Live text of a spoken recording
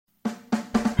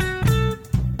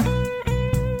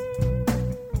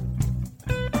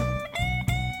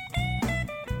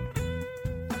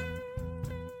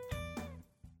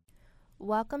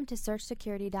Welcome to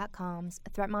SearchSecurity.com's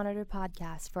Threat Monitor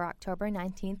podcast for October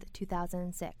 19th,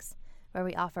 2006, where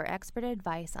we offer expert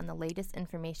advice on the latest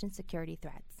information security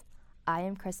threats. I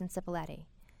am Kristen Cipoletti.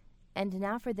 And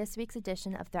now for this week's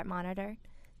edition of Threat Monitor,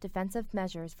 Defensive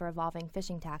Measures for Evolving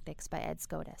Phishing Tactics by Ed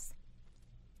Scotus.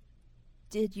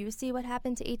 Did you see what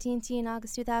happened to AT&T in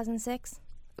August 2006?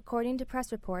 According to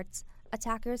press reports,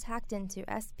 attackers hacked into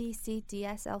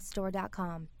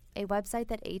sbcdslstore.com, a website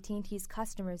that AT&T's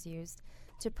customers used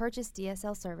to purchase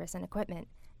DSL service and equipment,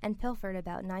 and pilfered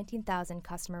about 19,000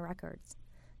 customer records.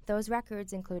 Those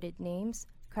records included names,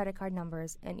 credit card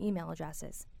numbers, and email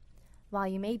addresses. While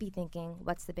you may be thinking,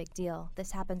 what's the big deal?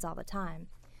 This happens all the time.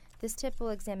 This tip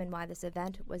will examine why this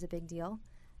event was a big deal,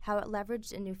 how it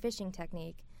leveraged a new phishing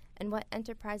technique, and what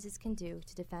enterprises can do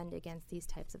to defend against these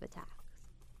types of attacks.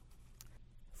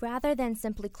 Rather than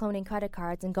simply cloning credit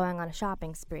cards and going on a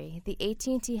shopping spree, the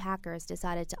AT&T hackers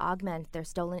decided to augment their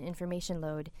stolen information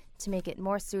load to make it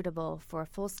more suitable for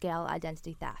full-scale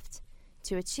identity theft.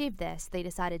 To achieve this, they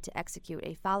decided to execute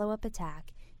a follow-up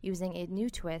attack using a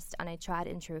new twist on a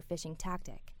tried-and-true phishing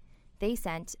tactic. They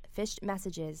sent phished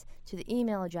messages to the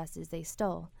email addresses they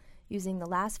stole, using the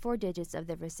last 4 digits of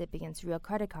the recipient's real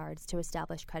credit cards to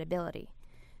establish credibility.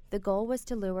 The goal was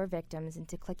to lure victims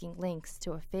into clicking links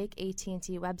to a fake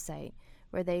AT&T website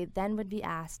where they then would be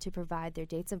asked to provide their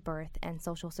dates of birth and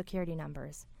social security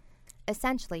numbers.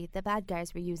 Essentially, the bad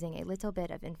guys were using a little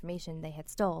bit of information they had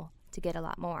stole to get a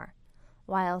lot more.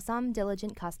 While some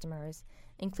diligent customers,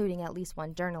 including at least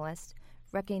one journalist,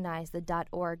 recognized the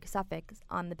 .org suffix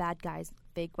on the bad guy's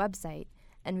fake website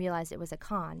and realized it was a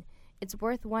con, it's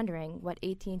worth wondering what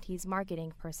AT&T's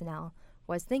marketing personnel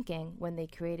was thinking when they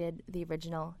created the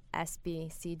original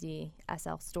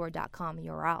sbcdslstore.com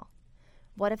URL.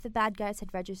 What if the bad guys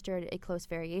had registered a close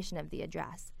variation of the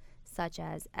address, such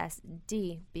as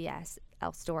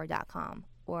sdbslstore.com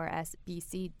or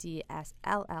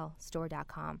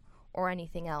sbcdslstore.com or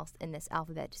anything else in this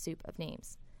alphabet soup of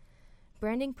names?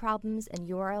 Branding problems and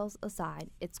URLs aside,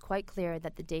 it's quite clear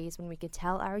that the days when we could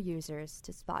tell our users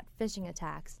to spot phishing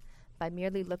attacks by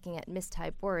merely looking at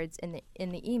mistyped words in the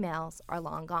emails are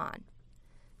long gone.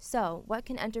 So, what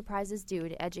can enterprises do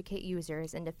to educate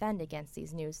users and defend against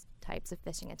these new types of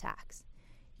phishing attacks?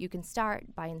 You can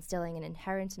start by instilling an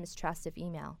inherent mistrust of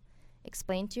email.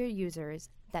 Explain to your users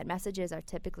that messages are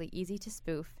typically easy to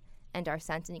spoof and are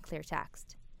sent in clear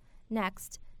text.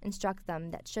 Next, instruct them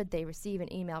that should they receive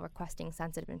an email requesting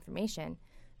sensitive information,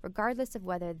 regardless of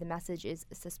whether the message is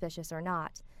suspicious or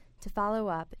not, to follow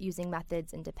up using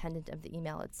methods independent of the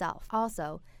email itself.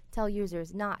 Also, tell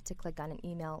users not to click on an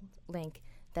email link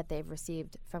that they've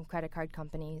received from credit card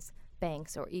companies,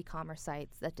 banks, or e-commerce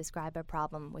sites that describe a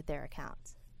problem with their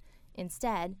accounts.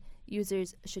 Instead,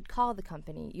 users should call the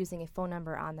company using a phone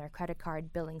number on their credit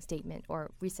card billing statement or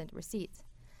recent receipts.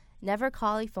 Never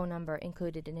call a phone number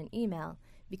included in an email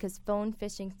because phone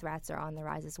phishing threats are on the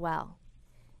rise as well.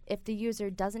 If the user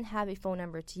doesn't have a phone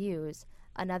number to use,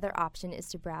 another option is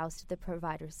to browse to the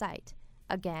provider's site,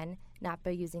 again, not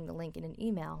by using the link in an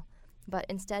email, but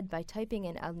instead by typing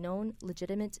in a known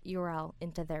legitimate URL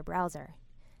into their browser.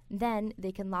 Then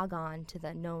they can log on to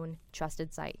the known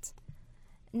trusted site.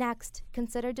 Next,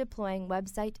 consider deploying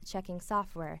website checking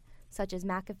software such as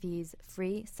McAfee's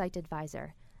free Site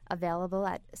Advisor, available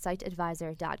at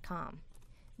siteadvisor.com.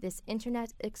 This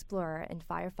Internet Explorer and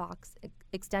Firefox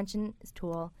extension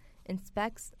tool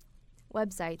inspects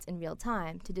websites in real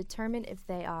time to determine if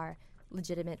they are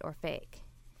legitimate or fake.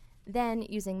 Then,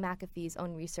 using McAfee's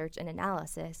own research and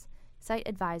analysis, Site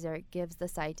Advisor gives the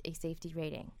site a safety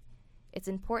rating. It's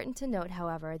important to note,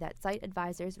 however, that Site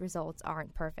Advisor's results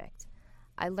aren't perfect.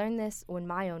 I learned this when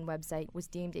my own website was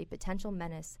deemed a potential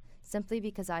menace simply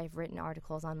because I have written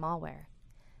articles on malware.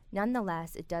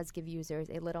 Nonetheless, it does give users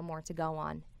a little more to go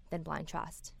on than blind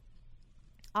trust.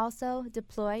 Also,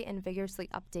 deploy and vigorously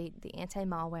update the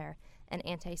anti-malware and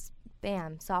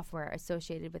anti-spam software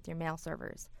associated with your mail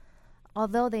servers.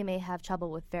 Although they may have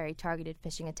trouble with very targeted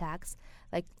phishing attacks,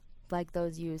 like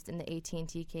those used in the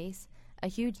AT&T case, a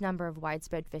huge number of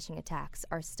widespread phishing attacks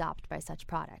are stopped by such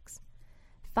products.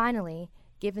 Finally,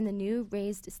 given the new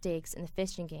raised stakes in the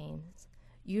phishing games,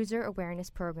 user awareness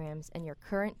programs and your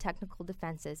current technical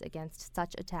defenses against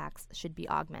such attacks should be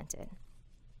augmented.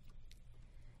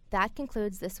 That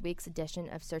concludes this week's edition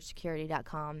of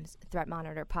SearchSecurity.com's Threat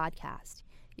Monitor podcast.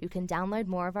 You can download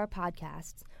more of our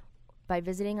podcasts by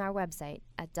visiting our website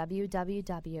at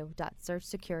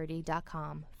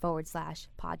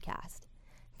www.searchsecurity.com/podcast.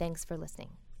 Thanks for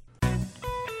listening.